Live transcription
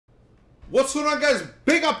What's going on, guys?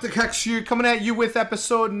 Big Up the Kex here, coming at you with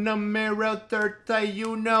episode numero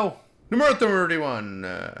 31. Numero 31.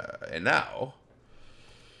 And now,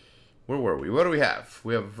 where were we? What do we have?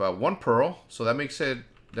 We have one pearl, so that makes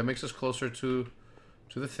us closer to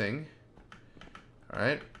the thing. All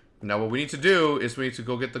right. Now what we need to do is we need to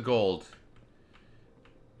go get the gold.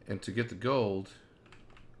 And to get the gold,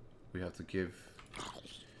 we have to give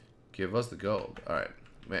us the gold. All right,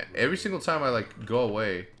 man. Every single time I like go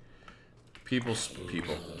away,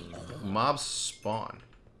 mobs spawn.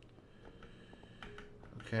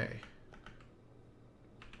 Okay.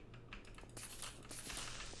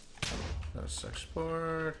 Let's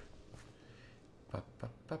export.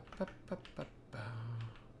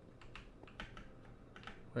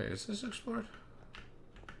 Wait, is this export?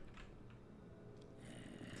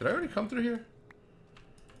 Did I already come through here?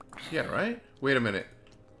 Yeah, right? Wait a minute.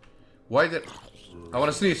 Why did... I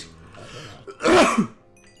want to sneeze.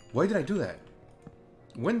 Why did I do that?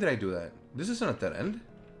 When did I do that? This isn't at that end.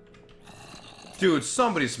 Dude,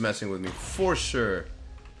 somebody's messing with me. For sure.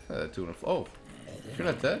 Dude, oh. You're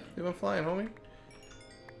not dead? You went flying, homie?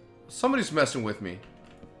 Somebody's messing with me.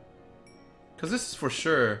 Because this is for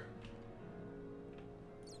sure.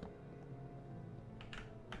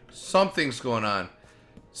 Something's going on.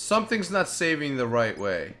 Something's not saving the right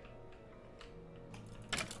way.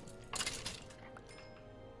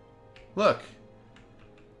 Look.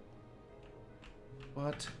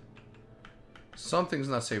 What? Something's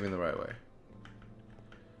not saving the right way.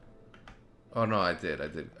 Oh no, I did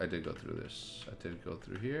go through this. I did go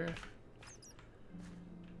through here.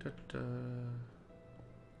 Da-da.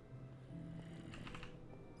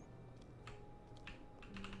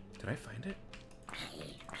 Did I find it?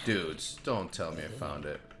 Dudes, don't tell me I found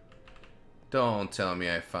it. Don't tell me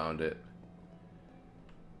I found it.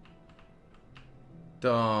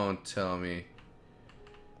 Don't tell me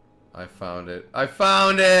I found it. I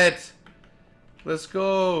found it! Let's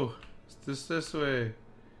go. It's this way.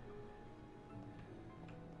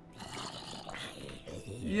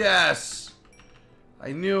 Yes!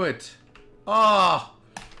 I knew it. Ah,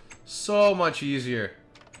 oh, so much easier.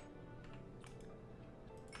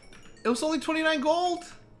 It was only 29 gold?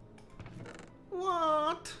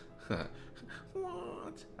 What?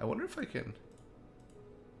 What? I wonder if I can...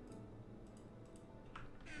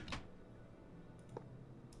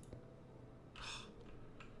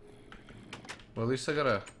 Well, at least I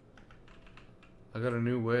got a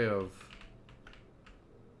new way of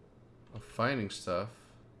finding stuff.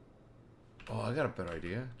 Oh, I got a better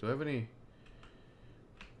idea. Do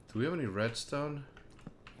we have any redstone?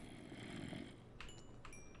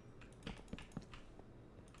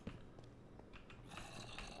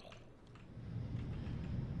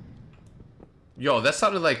 Yo, that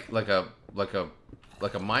sounded like a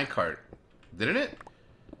minecart, didn't it?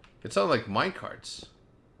 It sounded like minecarts.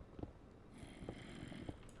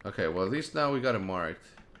 Okay, well at least now we got it marked.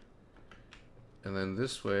 And then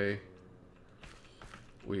this way,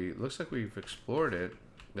 looks like we've explored it.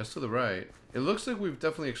 That's to the right. It looks like we've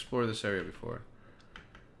definitely explored this area before.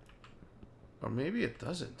 Or maybe it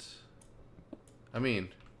doesn't. I mean,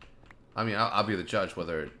 I'll be the judge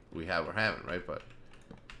whether we have or haven't, right? But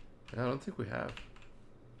I don't think we have.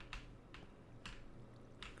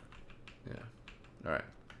 Yeah. All right.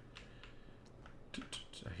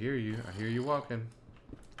 I hear you. I hear you walking.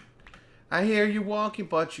 I hear you walking,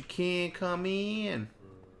 but you can't come in.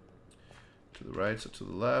 To the right, so to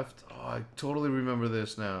the left. Oh, I totally remember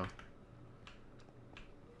this now.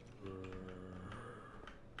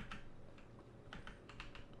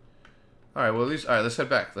 Alright, well at least... Alright, let's head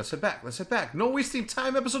back. Let's head back. Let's head back. No wasting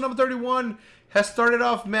time. Episode number 31 has started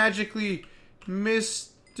off magically,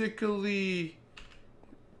 mystically...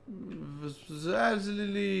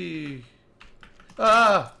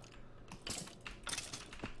 Ah!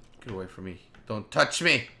 Get away from me. Don't touch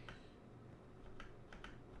me!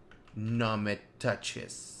 No me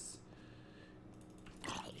touches.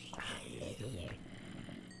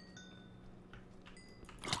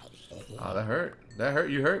 Oh, that hurt. That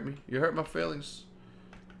hurt. You hurt me. You hurt my feelings.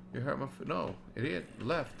 You hurt my... No, idiot.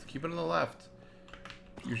 Left. Keep it on the left.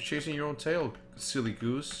 You're chasing your own tail, silly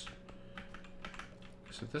goose.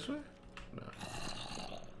 Is it this way? No.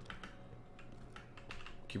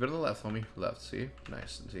 Keep it on the left, homie. Left, see?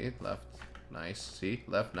 Nice. See? Left. Nice. See?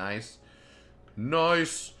 Left. Nice.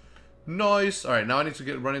 Nice. Nice. Alright, now I need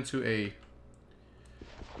to run into a...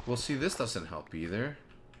 Well, see, this doesn't help either.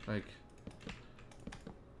 Like...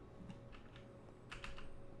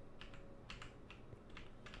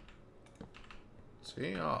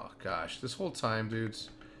 See? Oh, gosh. This whole time, dudes.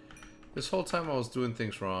 This whole time I was doing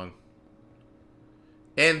things wrong.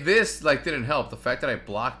 And this, like, didn't help. The fact that I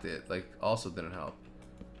blocked it, like, also didn't help.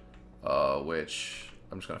 Which,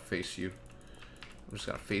 I'm just gonna face you. I'm just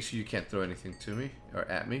gonna face you. You can't throw anything to me, or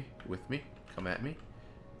at me, with me. Come at me.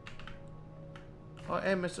 Oh,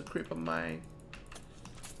 hey, Mr. Creep of mine.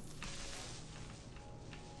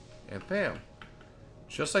 And bam.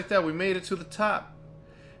 Just like that, we made it to the top.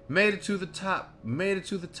 Made it to the top. Made it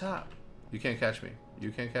to the top. You can't catch me.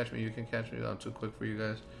 You can't catch me. You can catch me. I'm too quick for you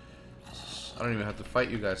guys. I don't even have to fight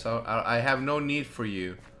you guys. I have no need for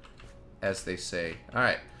you, as they say.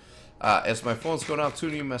 Alright. As my phone's going out, 2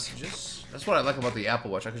 new messages. That's what I like about the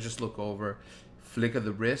Apple Watch. I could just look over, flick of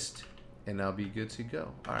the wrist, and I'll be good to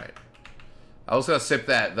go. Alright. I was going to sip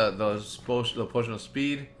that. The potion of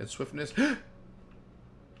speed and swiftness.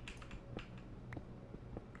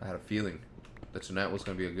 I had a feeling that tonight was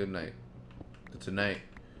going to be a good night. That tonight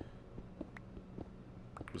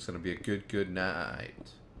was going to be a good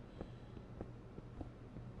night.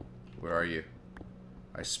 Where are you?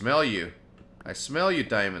 I smell you. I smell you,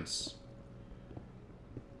 diamonds.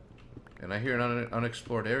 And I hear an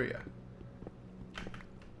unexplored area.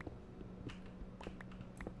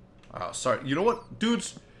 Oh, sorry. You know what,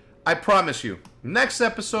 dudes? I promise you, next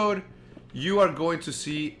episode, you are going to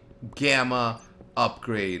see Gamma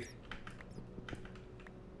upgrade.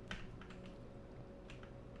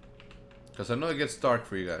 Because I know it gets dark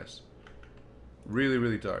for you guys. Really,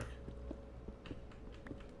 really dark.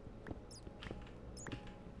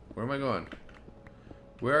 Where am I going?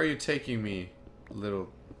 Where are you taking me,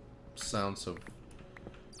 little sounds of...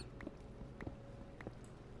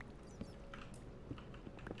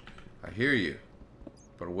 I hear you.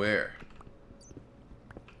 But where?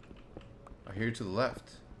 I hear you to the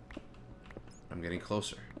left. I'm getting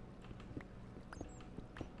closer.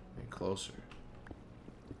 Getting closer.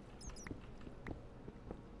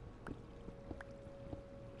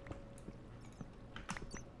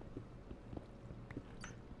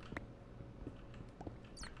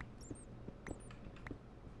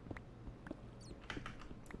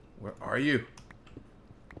 Where are you?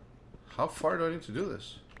 How far do I need to do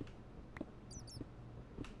this?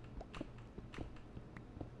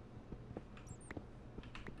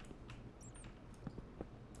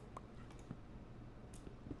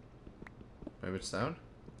 Maybe it's down?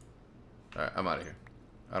 Alright, I'm out of here.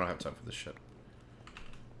 I don't have time for this shit.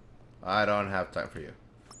 I don't have time for you.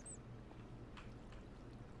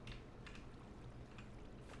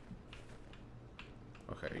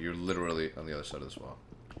 Okay, you're literally on the other side of this wall.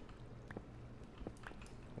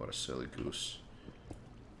 What a silly goose.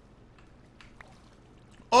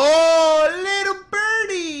 Oh, little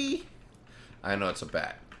birdie! I know it's a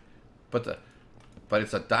bat. But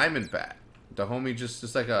it's a diamond bat. The homie just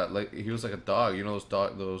like he was like a dog. You know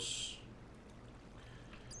those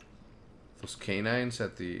canines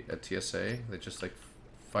at TSA? They just like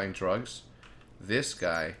find drugs. This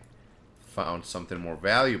guy found something more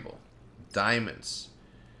valuable. Diamonds.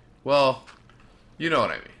 Well, you know what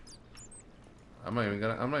I mean. I'm not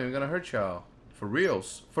even gonna hurt y'all. For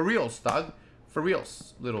reals. For reals, dog. For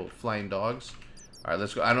reals, little flying dogs. Alright,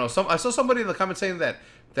 let's go. I don't know. I saw somebody in the comments saying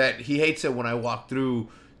that he hates it when I walk through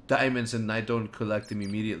diamonds and I don't collect them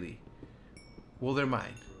immediately. Well, they're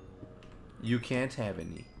mine. You can't have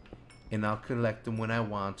any. And I'll collect them when I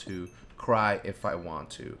want to. Cry if I want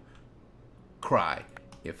to. Cry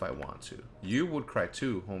if I want to. You would cry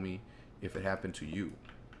too, homie, if it happened to you.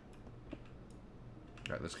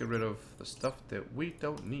 Alright, let's get rid of the stuff that we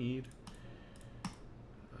don't need.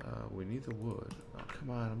 We need the wood. Oh, come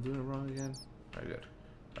on. I'm doing it wrong again. Alright, good.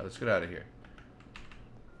 Alright, let's get out of here.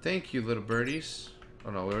 Thank you, little birdies. Oh,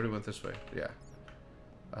 no. We already went this way. Yeah.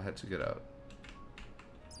 I had to get out.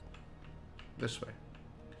 This way.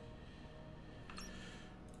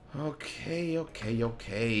 Okay, okay,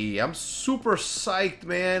 okay. I'm super psyched,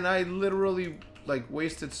 man. I literally, like,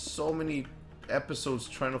 wasted so many episodes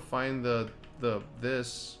trying to find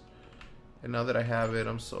this. And now that I have it,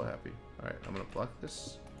 I'm so happy. Alright, I'm gonna block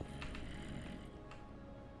this.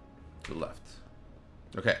 To the left.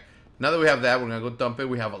 Okay. Now that we have that, we're gonna go dump it.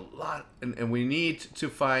 We have a lot, and we need to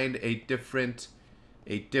find a different,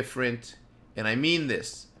 and I mean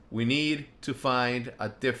this. We need to find a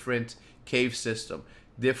different cave system,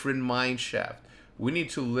 different mine shaft. We need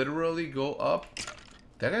to literally go up.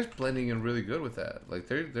 That guy's blending in really good with that. Like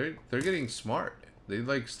they're getting smart. They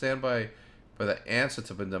like stand by the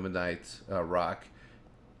andesite rock.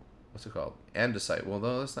 What's it called? Andesite. Well,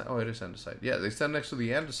 no, that's not. Oh, it is andesite. Yeah, they stand next to the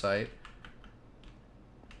andesite.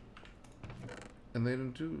 And they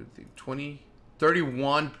don't do anything.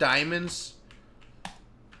 31 diamonds.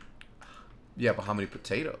 Yeah, but how many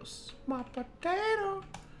potatoes? My potato.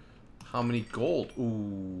 How many gold?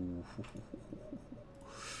 Ooh.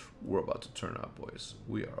 We're about to turn up, boys.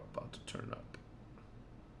 We are about to turn up.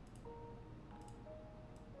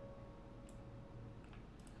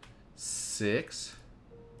 6,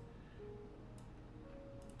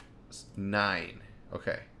 9.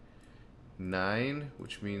 Okay. 9,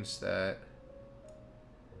 which means that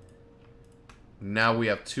now we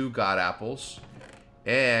have 2 god apples.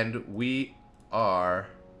 And we are...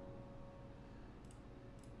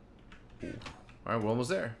 Alright, we're almost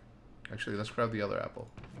there. Actually, let's grab the other apple.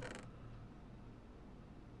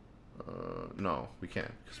 No, we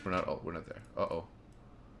can't, because we're not. Oh, we're not there. Uh-oh.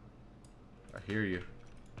 I hear you.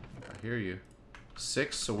 I hear you.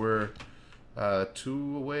 6, so we're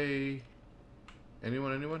 2 away.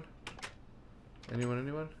 Anyone? Anyone? Anyone?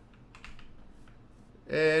 Anyone?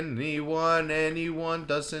 Anyone? Anyone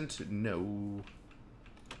doesn't know.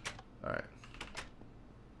 Alright.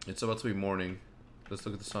 It's about to be morning. Let's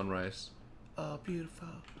look at the sunrise. Oh, beautiful.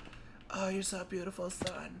 Oh, you're so beautiful,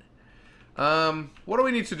 sun. What do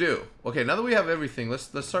we need to do? Okay, now that we have everything, let's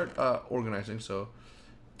start organizing. So,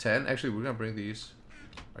 10. Actually, we're gonna bring these.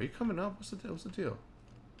 Are you coming up? What's the deal? What's the deal?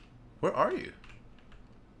 Where are you?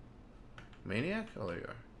 Maniac? Oh, there you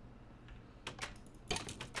are.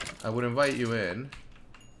 I would invite you in,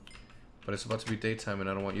 but it's about to be daytime, and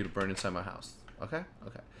I don't want you to burn inside my house. Okay?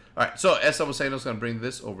 Okay. All right. So, as I was saying, I was gonna bring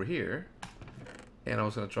this over here, and I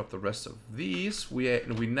was gonna drop the rest of these. We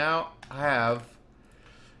now have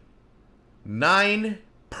 9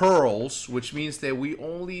 pearls, which means that we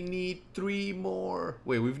only need 3 more.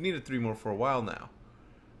 Wait, we've needed 3 more for a while now.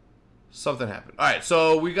 Something happened. Alright,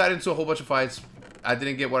 so we got into a whole bunch of fights. I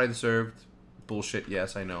didn't get what I deserved. Bullshit,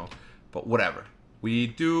 yes, I know. But whatever. We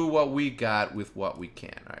do what we got with what we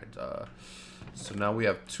can. Alright, so now we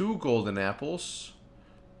have 2 golden apples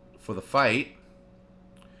for the fight.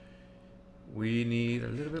 We need a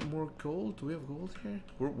little bit more gold. Do we have gold here?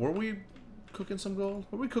 Were we cooking some gold?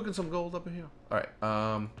 Were we cooking some gold up in here? Alright,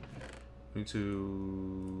 we need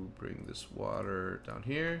to bring this water down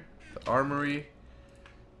here. The armory.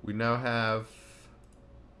 We now have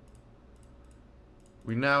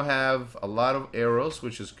a lot of arrows,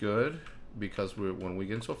 which is good, because when we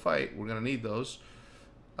get into a fight, we're gonna need those.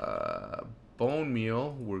 Bone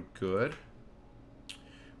meal, we're good.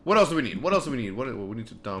 What else do we need? What else do we need? We need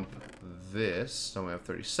to dump this. Now we have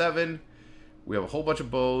 37. We have a whole bunch of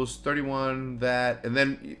bows, 31, that, and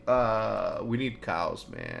then we need cows,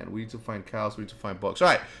 man. We need to find cows, we need to find bugs. All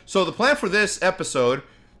right, so the plan for this episode,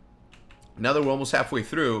 now that we're almost halfway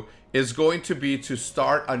through, is going to be to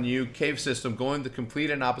start a new cave system going the complete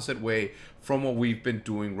and opposite way from what we've been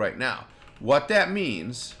doing right now. What that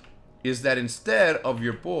means is that instead of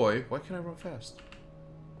your boy... Why can't I run fast?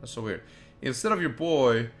 That's so weird. Instead of your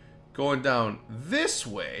boy going down this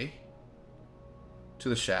way to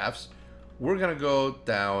the shafts, we're gonna go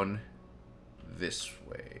down this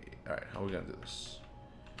way. Alright, how are we gonna do this?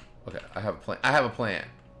 Okay, I have a plan. I have a plan.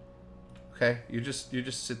 Okay? You just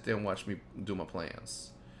sit there and watch me do my plans.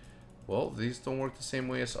 Well, these don't work the same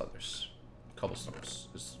way as others. Cobblestones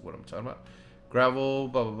is what I'm talking about. Gravel,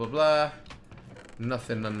 blah blah blah blah.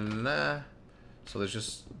 Nothing, nah, nah, nah. So let's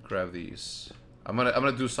just grab these. I'm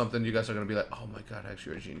gonna do something. You guys are gonna be like, oh my god,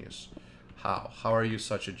 actually, you're a genius. How? How are you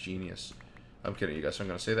such a genius? I'm kidding. You guys aren't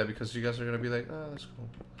gonna say that because you guys are gonna be like, oh, that's cool.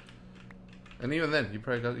 And even then, you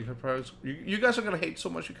guys are gonna hate so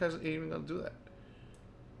much. You guys ain't even gonna do that.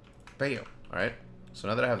 Bam. All right. So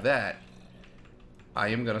now that I have that, I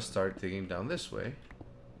am gonna start digging down this way.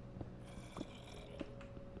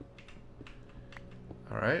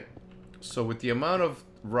 All right. So with the amount of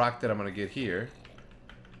rock that I'm gonna get here,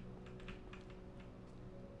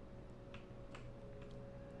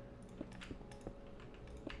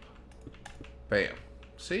 bam.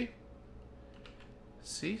 See?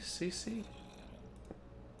 See? See? See?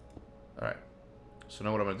 Alright. So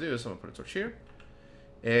now what I'm going to do is I'm going to put a torch here.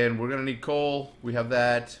 And we're going to need coal. We have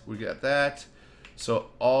that. We got that.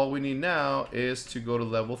 So all we need now is to go to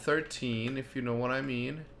level 13, if you know what I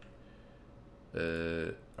mean.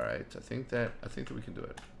 Alright. I think that we can do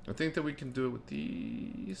it. I think that we can do it with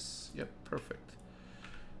these. Yep, perfect.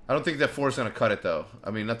 I don't think that 4 is going to cut it, though.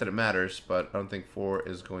 I mean, not that it matters, but I don't think 4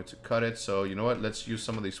 is going to cut it. So, you know what? Let's use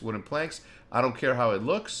some of these wooden planks. I don't care how it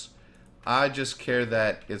looks. I just care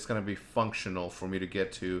that it's going to be functional for me to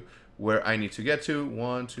get to where I need to get to.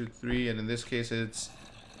 1, 2, 3, and in this case, it's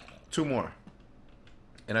 2 more.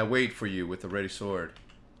 And I wait for you with the ready sword.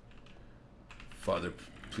 Father,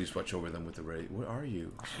 please watch over them with the ready... Where are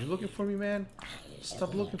you? You're looking for me, man?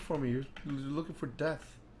 Stop looking for me. You're looking for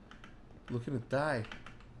death. Looking to die.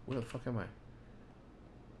 Where the fuck am I?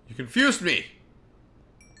 You confused me!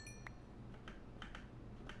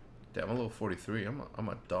 Damn, I'm a level 43. I'm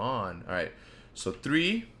a Dawn. Alright. So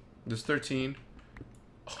 3. There's 13.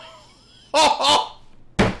 Oh!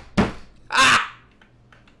 Ah!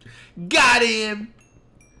 Got him!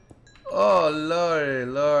 Oh, lordy,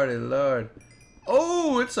 lordy, lord.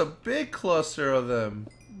 Oh, it's a big cluster of them.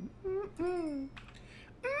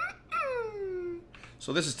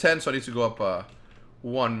 So this is 10, so I need to go up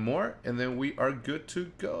one more, and then we are good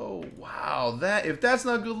to go. Wow, that if that's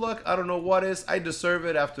not good luck, I don't know what is. I deserve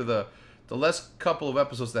it after the last couple of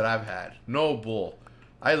episodes that I've had. No bull.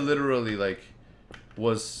 I literally like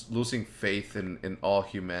was losing faith in all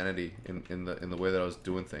humanity in the way that I was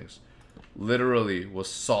doing things. Literally was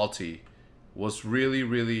salty. Was really,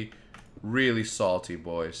 really, really salty,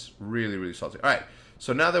 boys. Really, really salty. Alright,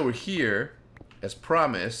 so now that we're here, as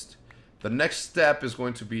promised, the next step is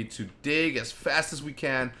going to be to dig as fast as we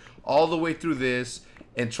can all the way through this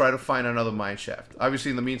and try to find another mine shaft.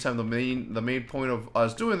 Obviously, in the meantime, the main point of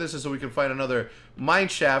us doing this is so we can find another mine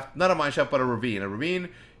shaft, not a mine shaft, but a ravine. A ravine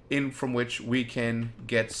in from which we can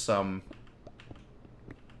get some...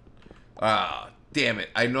 damn it.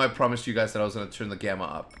 I know I promised you guys that I was going to turn the gamma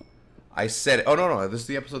up. I said it. Oh, no. This is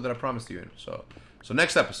the episode that I promised you in. So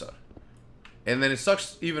next episode. And then it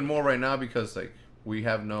sucks even more right now because, like, we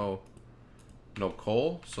have no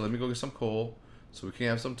coal. So let me go get some coal so we can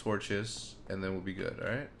have some torches, and then we'll be good.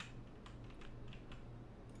 Alright?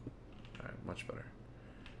 Alright, much better.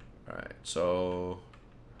 Alright, so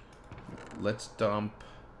let's dump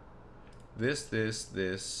this,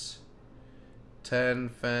 10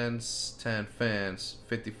 fans, 10 fans,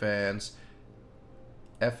 50 fans.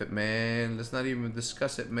 F it, man. Let's not even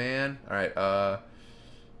discuss it, man. Alright,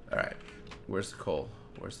 alright. Where's the coal?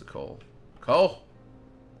 Where's the coal? Coal?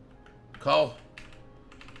 Coal?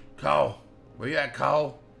 Coal? Where you at,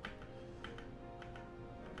 coal?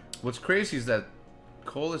 What's crazy is that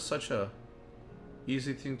coal is such a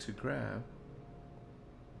easy thing to grab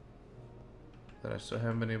that I still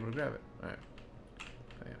haven't been able to grab it. Alright.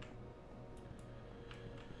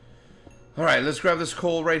 Alright, let's grab this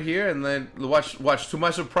coal right here, and then watch. To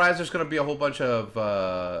my surprise, there's going to be a whole bunch of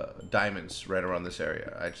diamonds right around this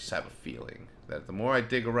area. I just have a feeling that the more I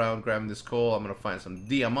dig around grabbing this coal, I'm going to find some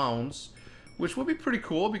diamonds, which will be pretty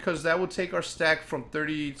cool because that will take our stack from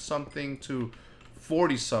 30-something to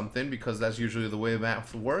 40-something, because that's usually the way the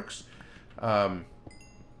math works. But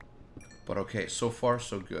okay, so far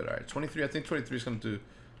so good. Alright, 23. I think 23 is going to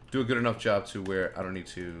do a good enough job to where I don't need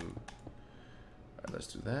to... Alright, let's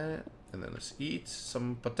do that. And then let's eat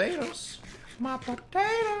some potatoes. My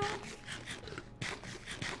potato.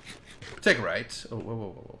 Take a right. Oh,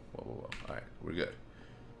 whoa. Alright, we're good.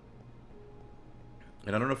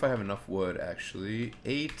 And I don't know if I have enough wood, actually.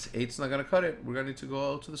 8's not gonna cut it. We're gonna need to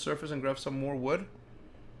go out to the surface and grab some more wood.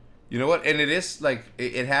 You know what? And it is, like,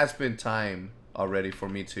 it has been time already for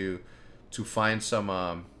me to find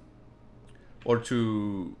some, or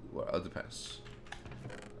to, well, it depends.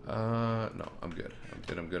 No, I'm good.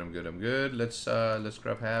 I'm good. Let's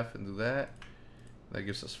grab half and do that. That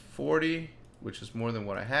gives us 40, which is more than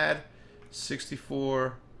what I had.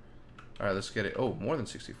 64. Alright, let's get it. Oh, more than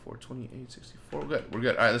 64. 28, 64. We're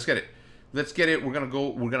good. Alright, let's get it. We're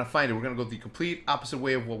gonna find it. We're gonna go the complete opposite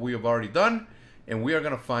way of what we have already done. And we are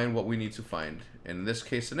gonna find what we need to find. In this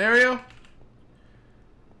case scenario,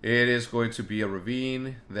 it is going to be a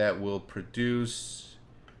ravine that will produce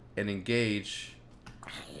and engage.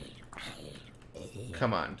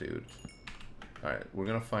 Come on, dude. Alright, we're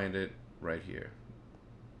gonna find it right here.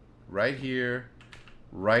 Right here.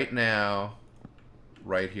 Right now.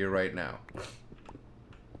 Right here, right now.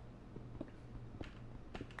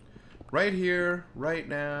 Right here, right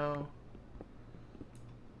now.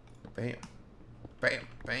 Bam. Bam,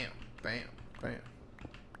 bam, bam, bam.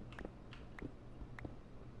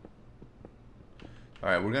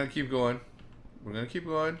 Alright, we're gonna keep going. We're gonna keep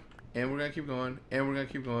going. And we're gonna keep going, and we're gonna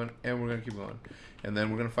keep going, and we're gonna keep going. And then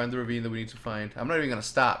we're gonna find the ravine that we need to find. I'm not even gonna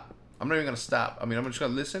stop. I mean, I'm just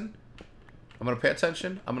gonna listen. I'm gonna pay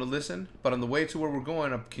attention. I'm gonna listen. But on the way to where we're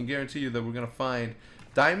going, I can guarantee you that we're gonna find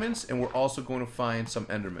diamonds, and we're also going to find some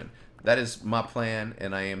Endermen. That is my plan,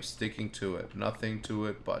 and I am sticking to it. Nothing to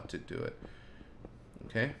it but to do it.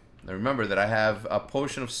 Okay? Now remember that I have a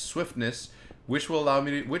potion of swiftness, which will allow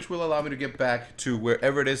me to get back to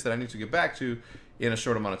wherever it is that I need to get back to in a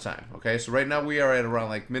short amount of time. Okay, so right now we are at around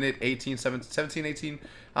like minute 18, 17, 18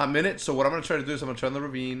 minutes. So what I'm going to try to do is I'm going to try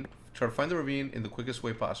to find the ravine in the quickest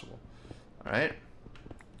way possible. Alright.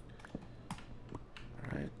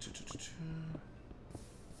 Alright.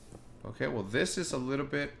 Okay, well this is a little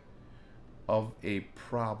bit of a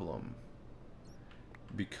problem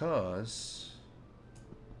because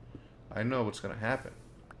I know what's going to happen.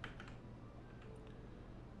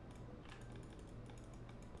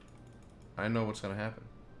 I know what's going to happen.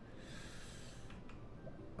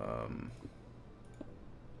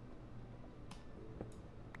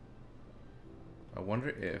 I wonder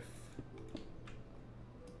if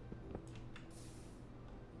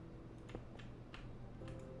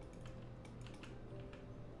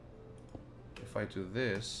I do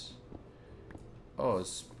this. Oh,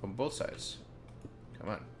 it's on both sides. Come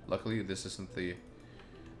on. Luckily, this isn't the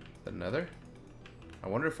nether. I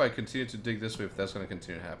wonder if I continue to dig this way, if that's going to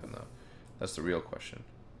continue to happen, though. That's the real question.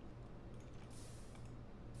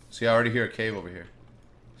 See, I already hear a cave over here.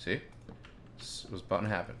 See? It was about to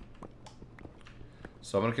happen.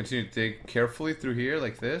 So I'm going to continue to dig carefully through here,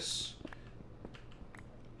 like this.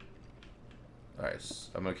 Alright, so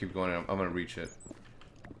I'm going to keep going. I'm going to reach it.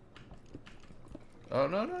 Oh,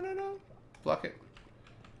 no, no, no, no. Block it.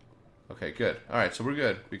 Okay, good. Alright, so we're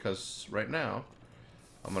good. Because right now,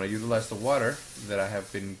 I'm going to utilize the water that I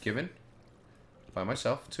have been given by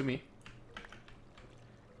myself, to me.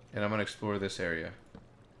 And I'm going to explore this area.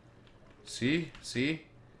 See? See?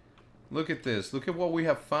 Look at this. Look at what we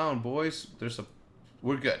have found, boys.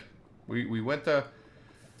 We're good.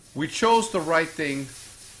 We chose the right thing.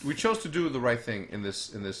 We chose to do the right thing in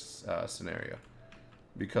this scenario.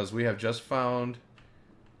 Because we have just found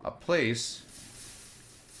a place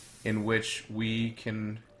in which we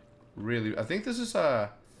can really... I think this is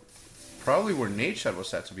probably where Nadeshot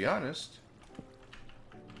was at, to be honest.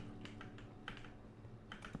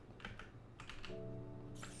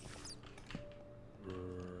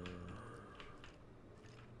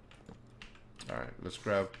 Alright,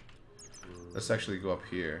 let's actually go up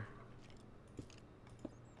here.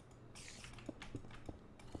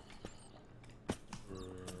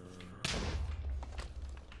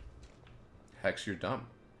 Hex, you're dumb.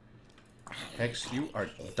 Hex, you are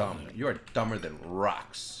dumb. You are dumber than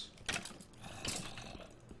rocks.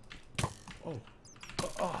 Oh.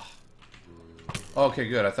 Oh. Okay,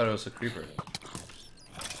 good. I thought it was a creeper.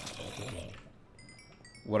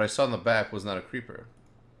 What I saw in the back was not a creeper.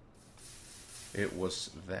 It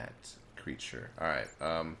was that creature. Alright,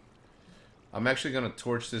 I'm actually gonna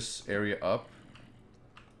torch this area up.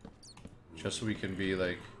 Just so we can be,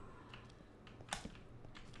 like...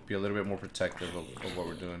 be a little bit more protective of what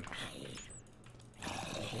we're doing.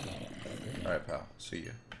 Alright, pal. See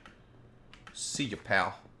ya. See ya,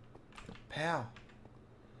 pal. Pal.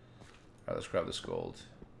 Alright, let's grab this gold.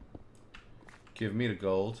 Give me the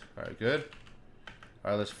gold. Alright, good.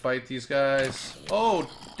 Alright, let's fight these guys. Oh,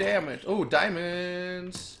 damn it. Oh,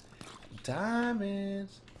 diamonds.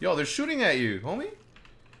 Diamonds. Yo, they're shooting at you, homie.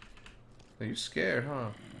 Are you scared, huh?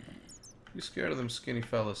 You scared of them skinny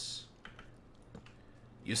fellas.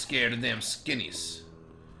 You scared of them skinnies.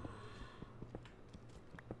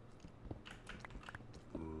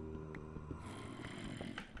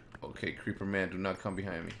 Okay, creeper man, do not come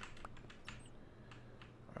behind me.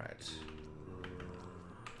 Alright.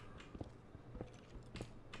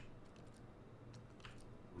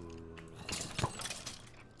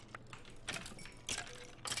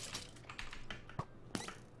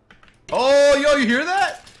 Oh, yo, you hear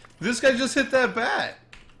that? This guy just hit that bat.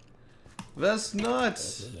 That's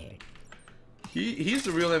nuts. He's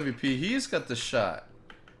the real MVP. He's got the shot.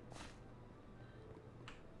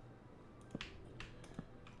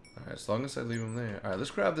 Alright, as long as I leave him there. Alright,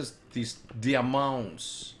 let's grab these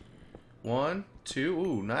diamonds. 1, 2.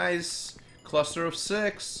 Ooh, nice. Cluster of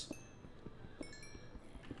 6.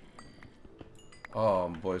 Oh,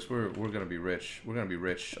 boys, we're gonna be rich. We're gonna be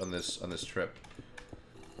rich on this trip.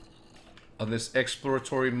 On this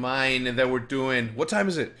exploratory mine that we're doing. What time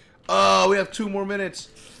is it? Oh, we have 2 more minutes.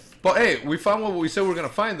 But hey, we found what we said we were gonna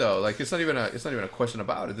find, though. Like, it's not even a question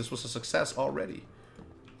about it. This was a success already.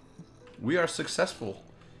 We are successful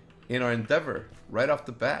in our endeavor right off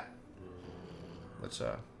the bat. Let's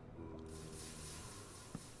Alright,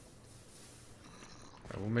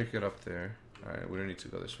 we'll make it up there. Alright, we don't need to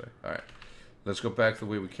go this way. Alright. Let's go back the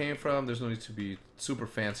way we came from. There's no need to be super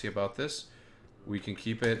fancy about this. We can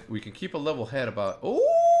keep it. We can keep a level head about.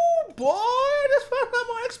 Oh boy, there's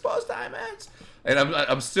more exposed diamonds. And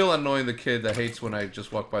I'm still annoying the kid that hates when I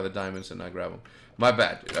just walk by the diamonds and I grab them. My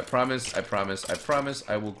bad, dude. I promise. I promise. I promise.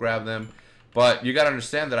 I will grab them. But you gotta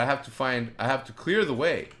understand that I have to clear the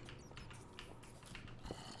way.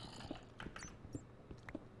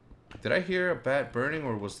 Did I hear a bat burning,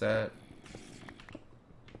 or was that?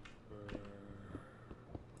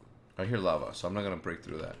 I hear lava, so I'm not gonna break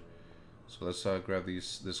through that. So let's grab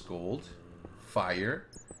this gold. Fire.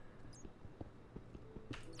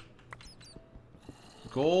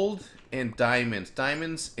 Gold and diamonds.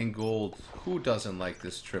 Diamonds and gold. Who doesn't like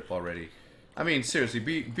this trip already? I mean, seriously,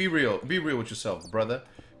 be real. Be real with yourself, brother.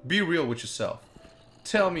 Be real with yourself.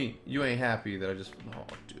 Tell me you ain't happy that I just... Oh,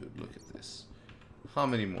 dude, look at this. How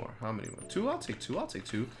many more? How many more? 2? I'll take 2. I'll take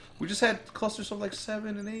 2. We just had clusters of like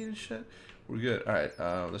 7 and 8 and shit. We're good. Alright,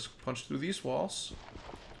 let's punch through these walls.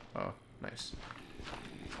 Oh, nice.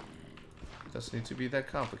 Doesn't need to be that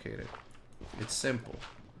complicated. It's simple.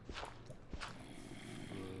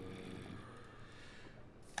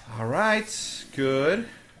 Alright, good.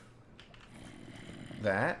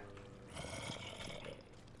 That.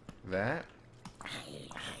 That.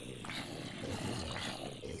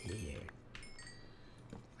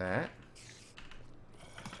 That.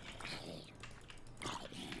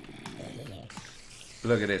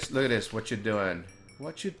 Look at this. Look at this. What you doing?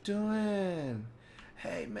 What you doing?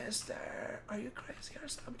 Hey, mister. Are you crazy or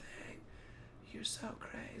something? You're so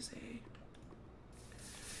crazy.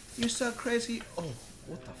 You're so crazy. Oh,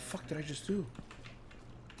 what the fuck did I just do?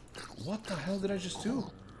 What the hell did I just do?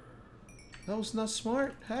 That was not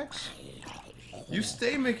smart, Hex. You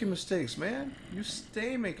stay making mistakes, man. You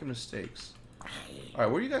stay making mistakes. Alright,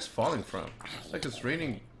 where are you guys falling from? It's like it's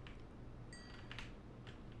raining.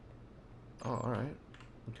 Oh, alright.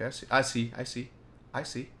 Okay, I see.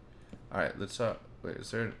 Alright, let's wait,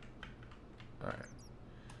 is there alright.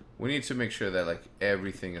 We need to make sure that like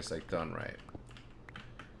everything is like done right.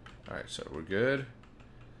 Alright, so we're good.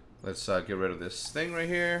 Let's get rid of this thing right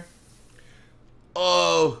here.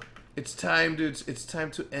 Oh, it's time, dudes. It's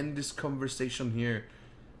time to end this conversation here.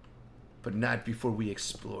 But not before we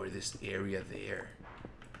explore this area there.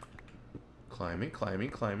 Climbing,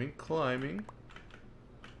 climbing, climbing, climbing.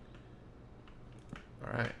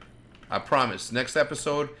 Alright. I promise, next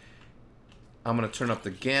episode, I'm going to turn up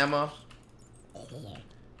the gamma.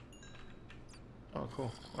 Oh,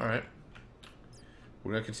 cool. Alright.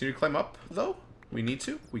 We're going to continue to climb up, though. We need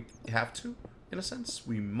to. We have to, in a sense.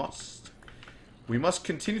 We must. We must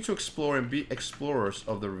continue to explore and be explorers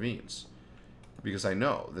of the ravines. Because I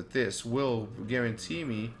know that this will guarantee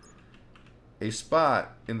me a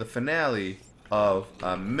spot in the finale of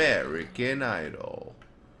American Idol.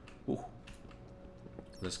 Ooh.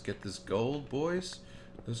 Let's get this gold, boys.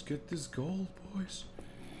 Let's get this gold, boys.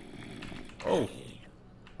 Oh.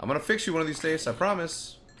 I'm gonna fix you one of these days, I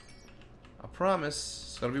promise. I promise.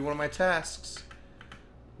 It's gonna be one of my tasks.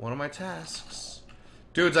 One of my tasks.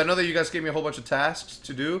 Dudes, I know that you guys gave me a whole bunch of tasks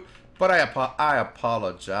to do, but I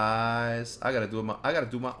apologize. I gotta do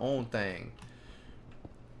my own thing.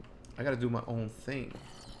 I gotta do my own thing.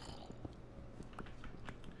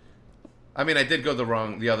 I mean, I did go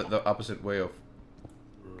the opposite way of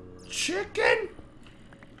chicken.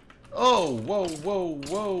 Oh, whoa, whoa,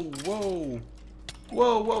 whoa, whoa.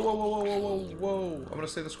 Whoa, whoa, whoa, whoa, whoa, whoa, whoa, whoa. I'm gonna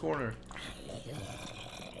stay this corner.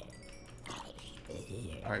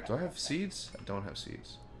 Alright, do I have seeds? I don't have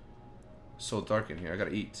seeds. It's so dark in here. I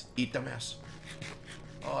gotta eat. Eat, dumbass.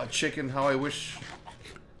 Oh, chicken, how I wish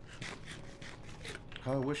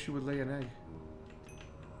you would lay an egg.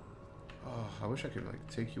 Oh, I wish I could, like,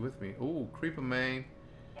 take you with me. Ooh, Creeper Man.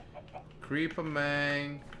 Creeper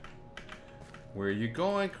Man. Where are you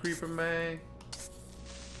going, Creeper Man?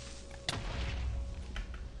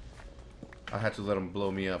 I had to let him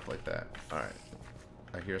blow me up like that. Alright.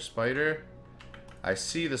 I hear a spider. I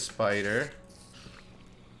see the spider.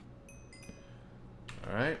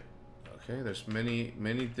 Alright. Okay, there's many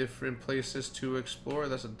different places to explore.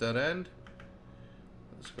 That's a dead end.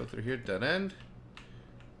 Let's go through here. Dead end.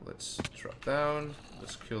 Let's drop down.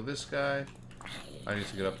 Let's kill this guy. I need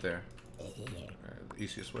to get up there. Alright, the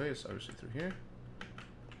easiest way is obviously through here.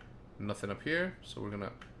 Nothing up here, so we're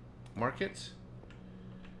gonna mark it.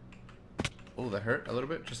 Oh, that hurt a little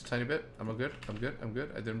bit, just a tiny bit. I'm good. I'm good. I'm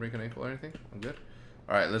good. I didn't break an ankle or anything. I'm good.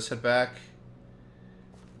 All right, let's head back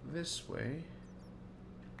this way.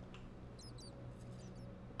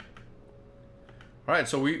 All right,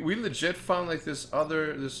 so we legit found like this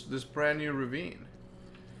brand new ravine.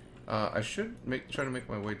 I should try to make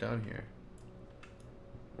my way down here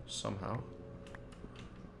somehow.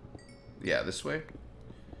 Yeah, this way.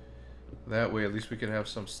 That way, at least we can have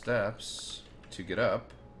some steps to get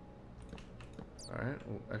up. Alright,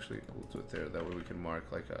 well, actually, we'll do it there. That way we can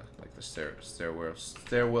mark like the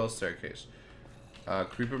stairwell staircase.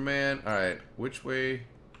 Creeper Man. Alright, which way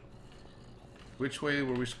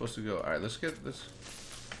were we supposed to go? Alright, let's get this.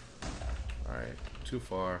 Alright, too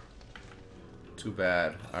far. Too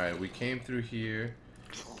bad. Alright, we came through here.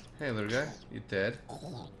 Hey, little guy, you dead?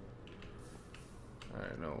 Alright,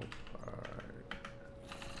 no. Alright.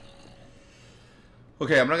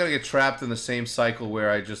 Okay, I'm not gonna get trapped in the same cycle where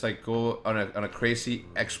I just like go on a crazy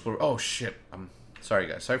explore. Oh shit! I'm sorry,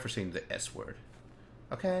 guys. Sorry for saying the S word.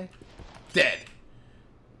 Okay, dead.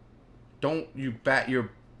 Don't you bat your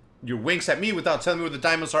winks at me without telling me where the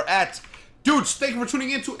diamonds are at, dudes. Thank you for tuning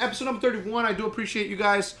in to episode number 31. I do appreciate you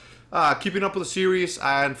guys. Keeping up with the series.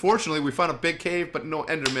 Unfortunately, we found a big cave, but no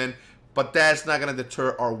Enderman. But that's not going to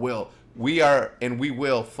deter our will. We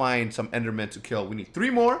will find some Endermen to kill. We need 3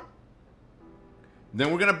 more.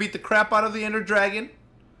 Then we're going to beat the crap out of the Ender Dragon.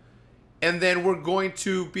 And then we're going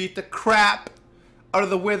to beat the crap out of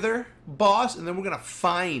the Wither boss. And then we're going to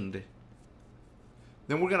find.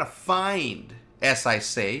 As I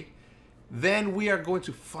say. Then we are going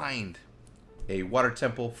to find a water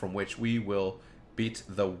temple from which we will beat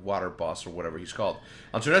the water boss or whatever he's called.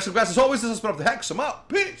 Until next time, guys, as always, this has been Up the Hex. I'm out.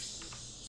 Peace.